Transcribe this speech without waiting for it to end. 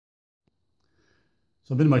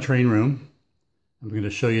So I'm in my train room. I'm going to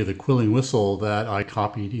show you the quilling whistle that I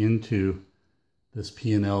copied into this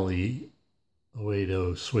P&L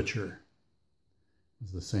 080 switcher.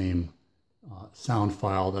 It's the same sound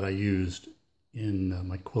file that I used in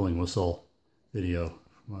my quilling whistle video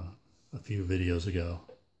from a few videos ago.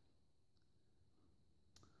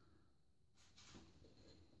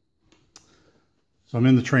 So I'm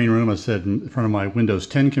in the train room, I said, in front of my Windows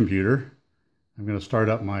 10 computer. I'm going to start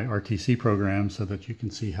up my RTC program so that you can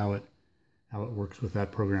see how it works with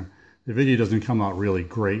that program. The video doesn't come out really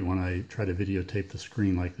great when I try to videotape the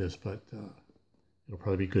screen like this, but it'll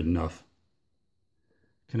probably be good enough.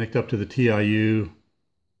 Connect up to the TIU,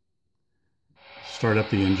 start up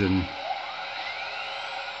the engine.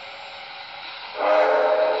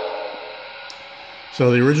 So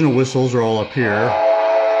the original whistles are all up here.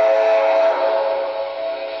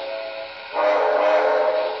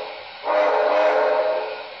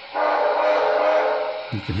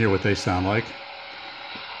 You can hear what they sound like.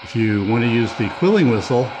 If you want to use the quilling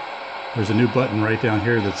whistle, there's a new button right down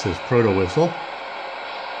here that says Proto whistle.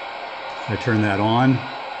 I turn that on,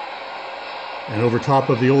 and over top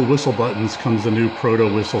of the old whistle buttons comes the new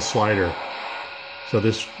Proto whistle slider. So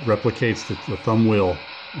this replicates the thumb wheel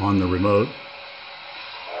on the remote.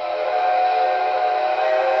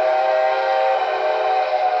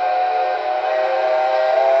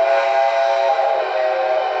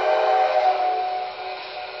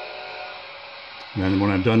 And then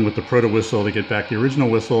when I'm done with the Proto whistle to get back the original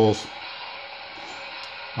whistles,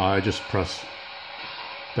 I just press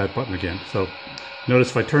that button again. So notice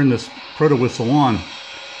if I turn this Proto whistle on,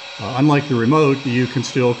 unlike the remote, you can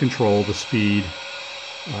still control the speed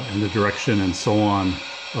and the direction and so on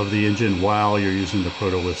of the engine while you're using the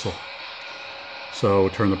Proto whistle. So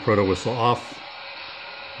turn the Proto whistle off.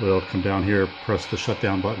 We'll come down here, press the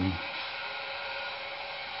shutdown button.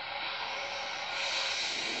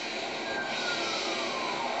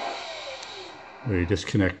 We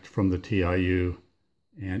disconnect from the TIU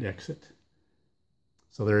and exit.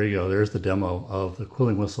 So there you go. There's the demo of the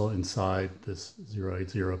quilling whistle inside this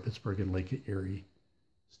 080 Pittsburgh and Lake Erie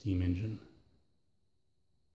steam engine.